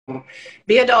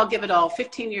Be a Doll, Give a Doll.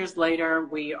 15 years later,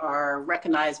 we are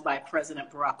recognized by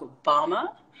President Barack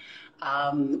Obama.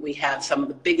 We have some of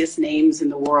the biggest names in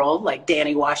the world, like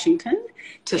Danni Washington,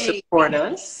 to support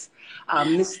us.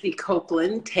 Misty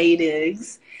Copeland, Tay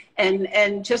Diggs,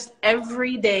 and just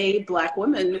everyday Black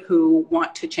women who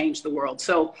want to change the world.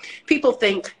 So people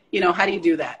think, you know, how do you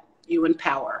do that? You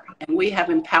empower. And we have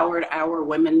empowered our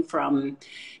women from,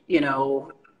 you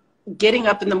know, getting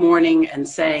up in the morning and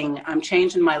saying, I'm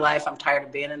changing my life. I'm tired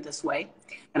of being in this way,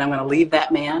 and I'm going to leave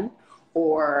that man.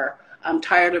 Or I'm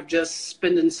tired of just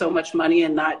spending so much money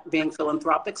and not being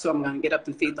philanthropic, so I'm going to get up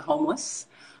and feed the homeless.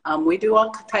 We do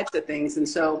all types of things. And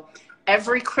so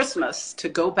every Christmas, to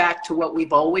go back to what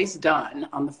we've always done,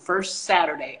 on the first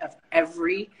Saturday of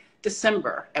every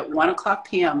December at 1:00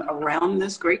 p.m. around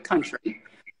this great country,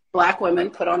 Black women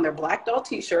put on their Black Doll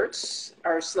t-shirts.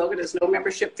 Our slogan is no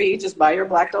membership fee, just buy your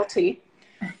Black Doll tee.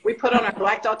 We put on our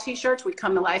Black Doll t-shirts, we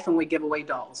come to life, and we give away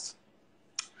dolls.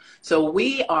 So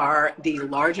we are the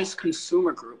largest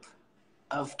consumer group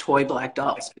of toy Black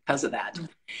dolls because of that.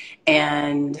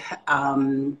 And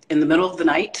in the middle of the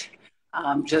night,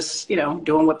 just, you know,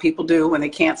 doing what people do when they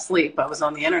can't sleep, I was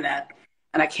on the internet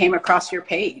and I came across your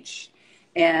page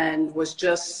and was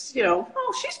just, you know,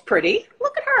 oh, she's pretty.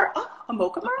 Look at her. Oh, a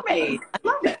Mocha Mermaid. I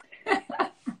love it.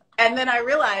 And then I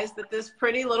realized that this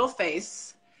pretty little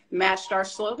face matched our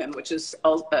slogan, which is,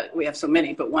 we have so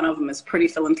many, but one of them is pretty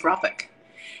philanthropic.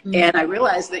 Mm-hmm. And I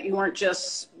realized that you weren't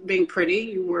just being pretty,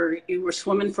 you were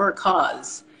swimming for a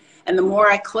cause. And the more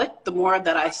I clicked, the more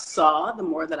that I saw, the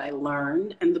more that I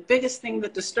learned. And the biggest thing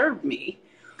that disturbed me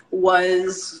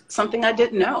was something I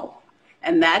didn't know.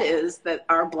 And that is that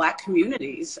our Black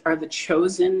communities are the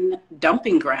chosen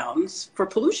dumping grounds for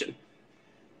pollution.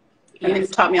 Yes. And then you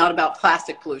taught me all about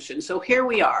plastic pollution. So here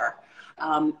we are.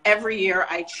 Every year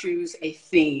I choose a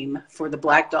theme for the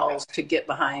Black dolls to get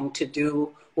behind, to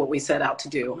do what we set out to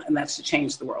do, and that's to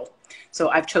change the world. So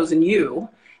I've chosen you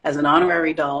as an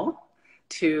honorary doll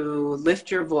to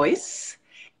lift your voice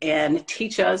and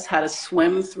teach us how to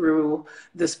swim through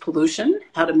this pollution,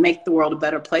 how to make the world a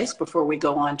better place before we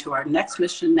go on to our next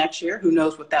mission next year. Who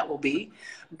knows what that will be?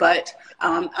 But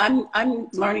I'm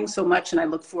learning so much, and I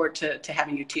look forward to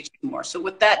having you teach me more. So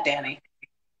with that, Danni,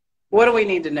 what do we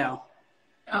need to know?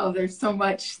 Oh, there's so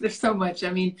much. There's so much.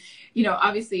 I mean, you know,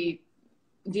 obviously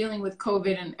dealing with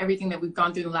COVID and everything that we've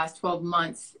gone through the last 12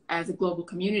 months as a global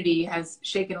community has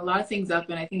shaken a lot of things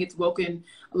up. And I think it's woken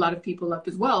a lot of people up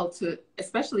as well, to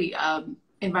especially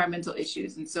environmental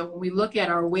issues. And so when we look at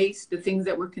our waste, the things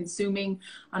that we're consuming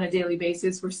on a daily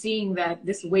basis, we're seeing that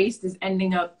this waste is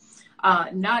ending up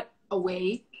not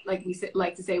away. Like we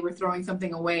like to say, we're throwing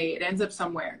something away. It ends up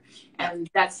somewhere. And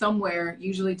that somewhere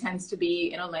usually tends to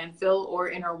be in a landfill or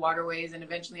in our waterways and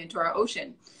eventually into our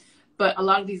ocean. But a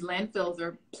lot of these landfills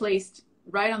are placed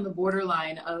right on the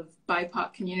borderline of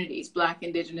BIPOC communities, Black,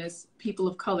 Indigenous, people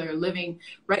of color, living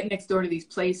right next door to these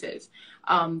places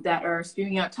that are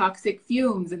spewing out toxic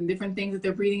fumes and different things that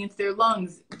they're breathing into their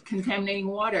lungs, contaminating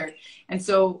water. And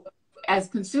so as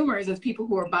consumers, as people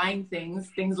who are buying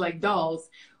things like dolls,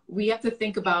 we have to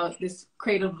think about this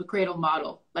cradle to cradle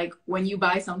model. Like when you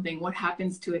buy something, what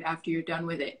happens to it after you're done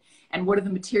with it? And what are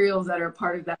the materials that are a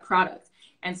part of that product?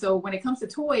 And so when it comes to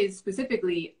toys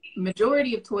specifically,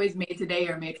 majority of toys made today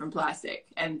are made from plastic.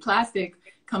 And plastic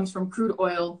comes from crude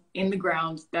oil in the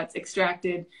ground that's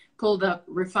extracted, pulled up,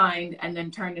 refined, and then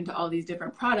turned into all these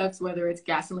different products, whether it's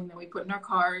gasoline that we put in our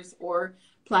cars or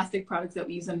plastic products that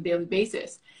we use on a daily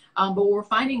basis. But what we're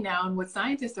finding now, and what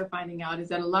scientists are finding out, is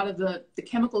that a lot of the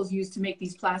chemicals used to make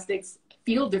these plastics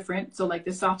feel different, so like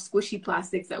the soft, squishy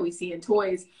plastics that we see in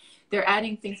toys, they're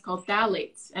adding things called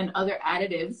phthalates and other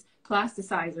additives,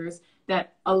 plasticizers,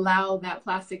 that allow that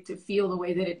plastic to feel the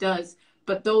way that it does.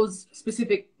 But those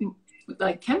specific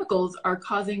like chemicals are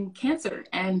causing cancer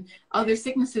and other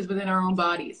sicknesses within our own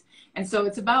bodies. And so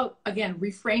it's about, again,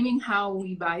 reframing how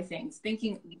we buy things,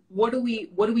 thinking, what do we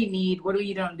need? What do we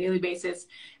need on a daily basis?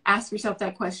 Ask yourself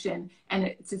that question. And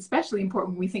it's especially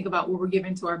important when we think about what we're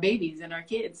giving to our babies and our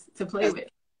kids to play with.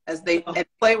 As they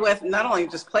play with, not only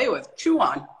just play with, chew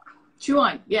on. Chew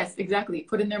on. Yes, exactly.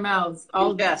 Put in their mouths.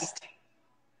 All ingest.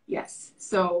 Yes.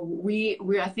 So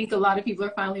I think a lot of people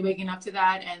are finally waking up to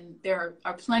that. And there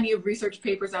are plenty of research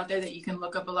papers out there that you can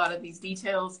look up a lot of these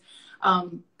details.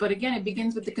 But again, it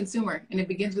begins with the consumer, and it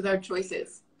begins with our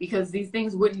choices, because these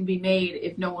things wouldn't be made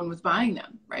if no one was buying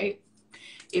them, right?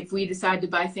 If we decide to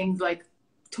buy things like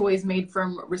toys made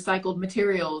from recycled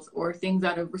materials or things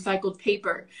out of recycled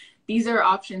paper, these are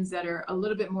options that are a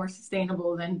little bit more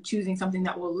sustainable than choosing something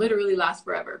that will literally last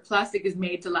forever. Plastic is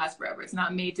made to last forever. It's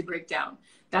not made to break down.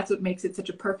 That's what makes it such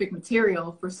a perfect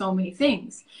material for so many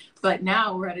things. But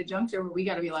now we're at a juncture where we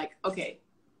got to be like, okay,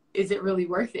 is it really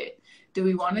worth it? Do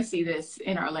we want to see this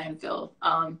in our landfill?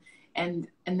 And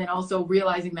then also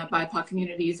realizing that BIPOC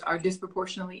communities are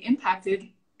disproportionately impacted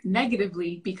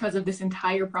negatively because of this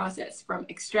entire process, from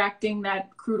extracting that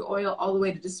crude oil all the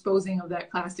way to disposing of that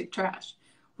plastic trash.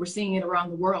 We're seeing it around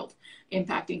the world,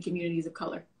 impacting communities of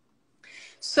color.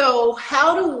 So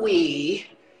how do we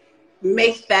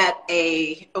make that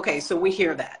okay, so we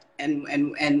hear that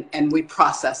and we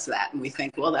process that and we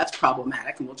think, well, that's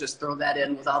problematic, and we'll just throw that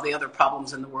in with all the other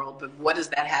problems in the world. But what does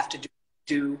that have to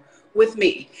do with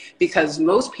me? Because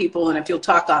most people, and if you'll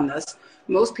talk on this,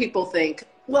 most people think,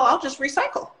 well, I'll just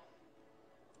recycle.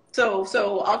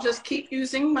 So I'll just keep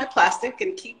using my plastic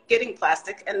and keep getting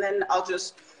plastic, and then I'll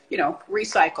just,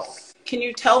 recycle. Can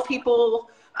you tell people,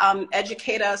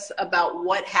 educate us about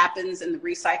what happens in the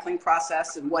recycling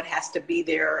process and what has to be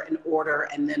there in order,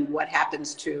 and then what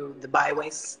happens to the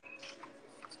bywaste?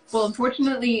 Well,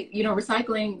 unfortunately, the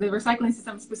recycling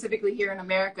system specifically here in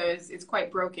America is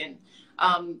quite broken.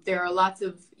 There are lots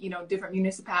of, different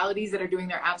municipalities that are doing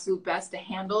their absolute best to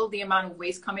handle the amount of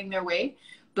waste coming their way.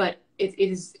 But it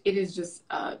is just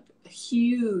a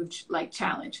huge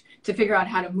challenge to figure out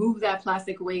how to move that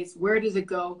plastic waste. Where does it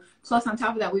go? Plus, on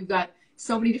top of that, we've got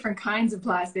so many different kinds of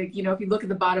plastic. If you look at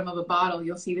the bottom of a bottle,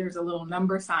 you'll see there's a little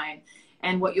number sign.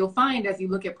 And what you'll find as you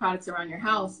look at products around your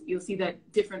house, you'll see that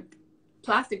different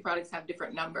plastic products have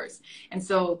different numbers. And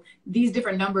so these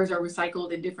different numbers are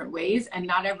recycled in different ways. And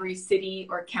not every city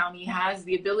or county has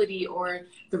the ability or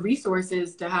the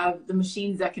resources to have the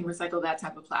machines that can recycle that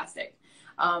type of plastic.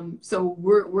 So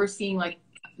we're seeing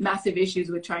massive issues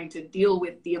with trying to deal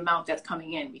with the amount that's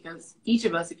coming in, because each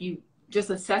of us, if you just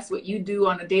assess what you do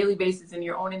on a daily basis in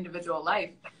your own individual life,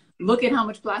 look at how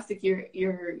much plastic you're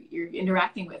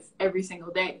interacting with every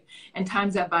single day, and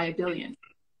times that by 1 billion.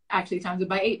 Actually, times it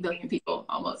by 8 billion people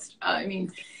almost.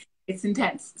 It's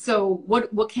intense. So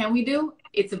what can we do?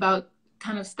 It's about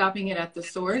kind of stopping it at the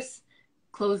source,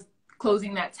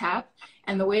 closing that tap.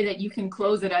 And the way that you can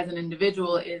close it as an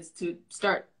individual is to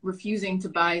start refusing to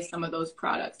buy some of those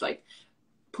products, like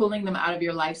pulling them out of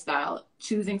your lifestyle,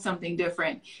 choosing something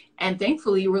different. And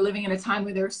thankfully, we're living in a time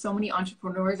where there are so many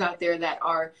entrepreneurs out there that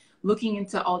are looking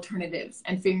into alternatives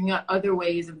and figuring out other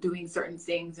ways of doing certain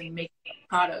things and making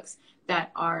products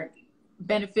that are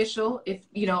beneficial,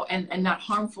 and not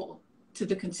harmful to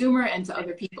the consumer and to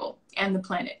other people and the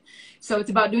planet. So it's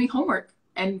about doing homework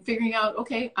and figuring out,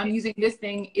 okay, I'm using this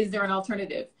thing. Is there an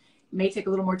alternative? It may take a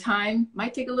little more time,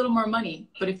 might take a little more money,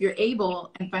 but if you're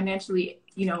able and financially,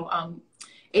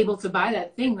 able to buy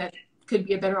that thing that could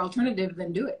be a better alternative,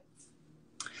 then do it.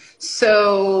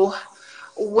 So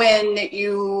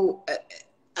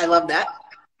I love that,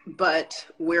 but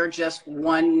we're just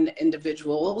one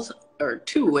individual or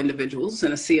two individuals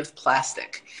in a sea of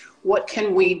plastic. What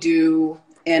can we do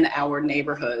in our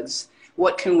neighborhoods?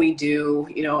 What can we do?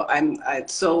 I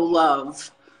so love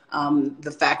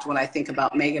the fact when I think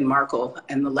about Meghan Markle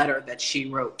and the letter that she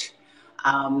wrote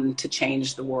to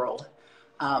change the world.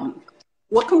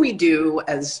 What can we do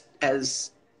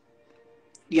as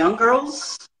young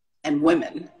girls and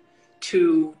women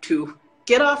to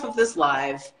get off of this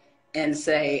live and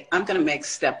say, I'm going to make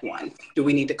step one? Do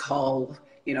we need to call,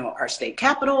 our state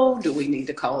capitol? Do we need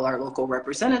to call our local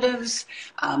representatives?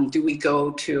 Do we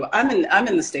go to, I'm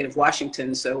in the state of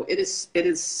Washington, so it is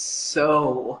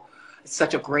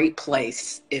such a great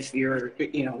place if you're,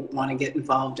 want to get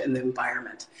involved in the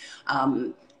environment.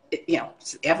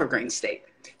 It's the evergreen state.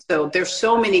 So there's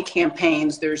so many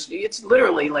campaigns. It's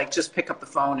literally just pick up the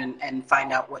phone and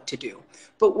find out what to do.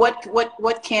 But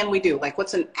what can we do?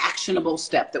 What's an actionable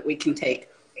step that we can take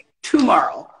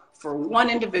tomorrow for one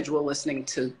individual listening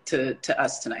to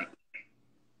us tonight?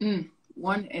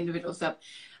 One individual step.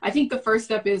 I think the first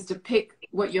step is to pick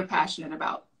what you're passionate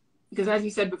about. Because as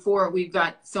you said before, we've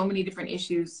got so many different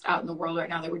issues out in the world right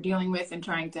now that we're dealing with and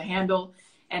trying to handle,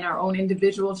 and our own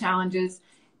individual challenges.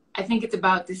 I think it's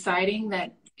about deciding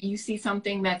that you see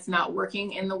something that's not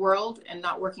working in the world and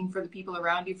not working for the people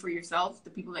around you, for yourself,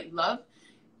 the people that you love.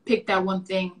 Pick that one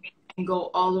thing and go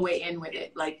all the way in with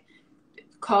it. Like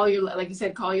you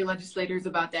said, call your legislators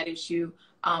about that issue.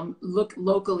 Look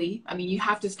locally. You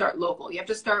have to start local. You have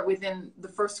to start within the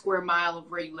first square mile of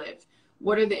where you live.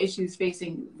 What are the issues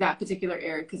facing that particular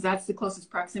area? Because that's the closest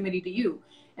proximity to you.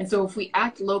 And so if we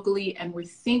act locally and we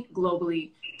think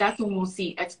globally, that's when we'll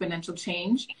see exponential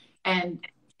change. And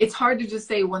it's hard to just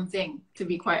say one thing, to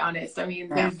be quite honest.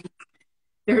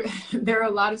 There are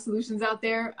a lot of solutions out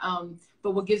there.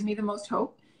 But what gives me the most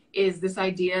hope is this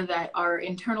idea that our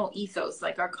internal ethos,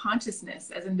 our consciousness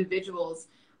as individuals,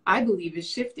 I believe, is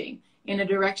shifting in a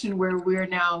direction where we're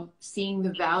now seeing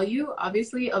the value,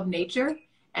 obviously, of nature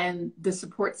and the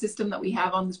support system that we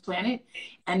have on this planet,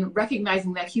 and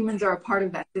recognizing that humans are a part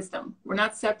of that system. We're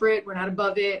not separate, we're not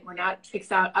above it, we're not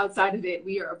outside of it,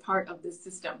 we are a part of this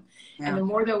system. Yeah. And the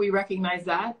more that we recognize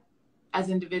that as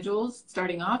individuals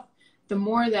starting off, the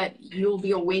more that you'll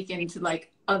be awakened to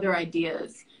like other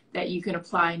ideas that you can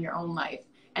apply in your own life.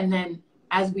 And then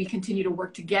as we continue to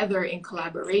work together in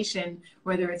collaboration,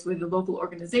 whether it's with a local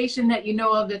organization that you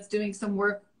know of that's doing some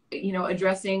work, you know,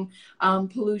 addressing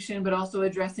pollution, but also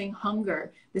addressing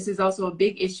hunger. This is also a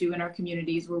big issue in our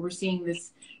communities, where we're seeing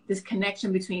this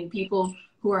connection between people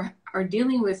who are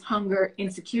dealing with hunger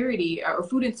insecurity or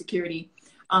food insecurity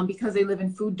because they live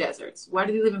in food deserts. Why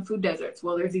do they live in food deserts?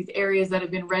 Well, there's these areas that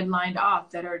have been redlined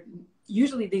off that are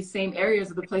usually these same areas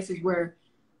of the places where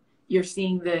you're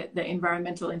seeing the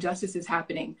environmental injustices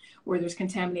happening, where there's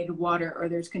contaminated water or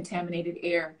there's contaminated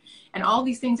air. And all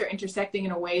these things are intersecting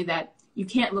in a way that you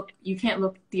can't look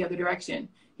the other direction.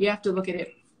 You have to look at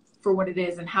it for what it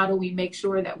is, and how do we make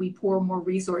sure that we pour more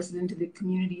resources into the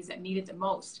communities that need it the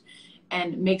most,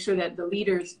 and make sure that the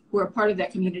leaders who are part of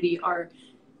that community are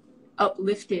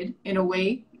uplifted in a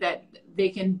way that they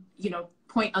can, you know,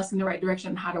 point us in the right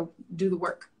direction on how to do the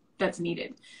work that's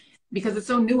needed. Because it's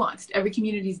so nuanced. Every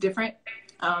community is different.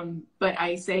 But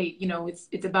I say, you know,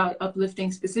 it's about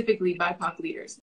uplifting specifically BIPOC leaders.